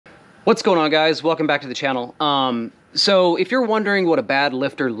What's going on, guys? Welcome back to the channel. So if you're wondering what a bad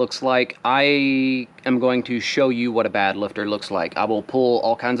lifter looks like, I am going to show you what a bad lifter looks like. I will pull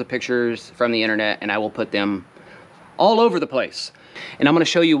all kinds of pictures from the internet and I will put them all over the place. And I'm going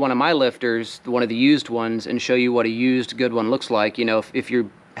to show you one of my lifters, one of the used ones, and show you what a used good one looks like. You know, if you're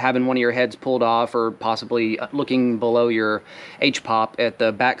having one of your heads pulled off, or possibly looking below your H-pop at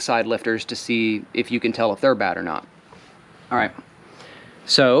the backside lifters to see if you can tell if they're bad or not. All right,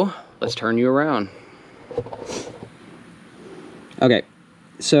 so let's turn you around. Okay,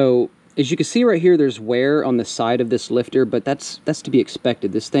 so as you can see right here, there's wear on the side of this lifter, but that's to be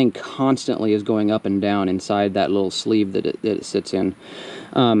expected. This thing constantly is going up and down inside that little sleeve that it sits in.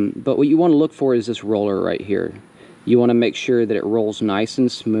 But what you want to look for is this roller right here. You want to make sure that it rolls nice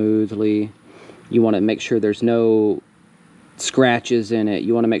and smoothly. You want to make sure there's no scratches in it.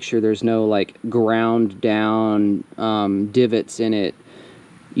 You want to make sure there's no like ground down divots in it.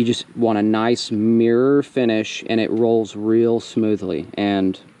 You just want a nice mirror finish and it rolls real smoothly,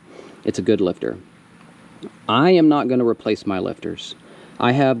 and it's a good lifter. I am not going to replace my lifters.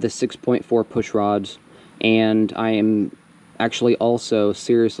 I have the 6.4 push rods, and I am actually also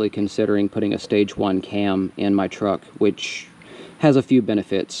seriously considering putting a stage 1 cam in my truck, which has a few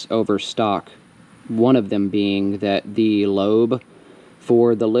benefits over stock. One of them being that the lobe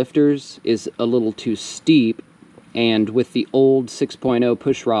for the lifters is a little too steep, and with the old 6.0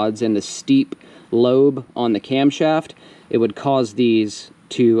 push rods and the steep lobe on the camshaft, it would cause these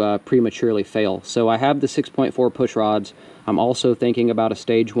to prematurely fail. So I have the 6.4 push rods. I'm also thinking about a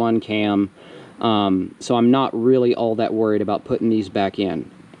stage 1 cam, so I'm not really all that worried about putting these back in.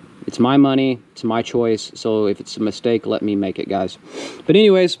 It's my money, it's my choice, so if it's a mistake, let me make it, guys. But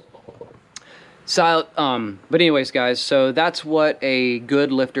anyways, guys, so that's what a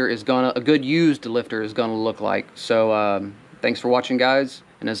good lifter is a good used lifter is gonna look like. So thanks for watching, guys,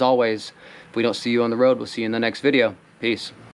 and as always, if we don't see you on the road, we'll see you in the next video. Peace.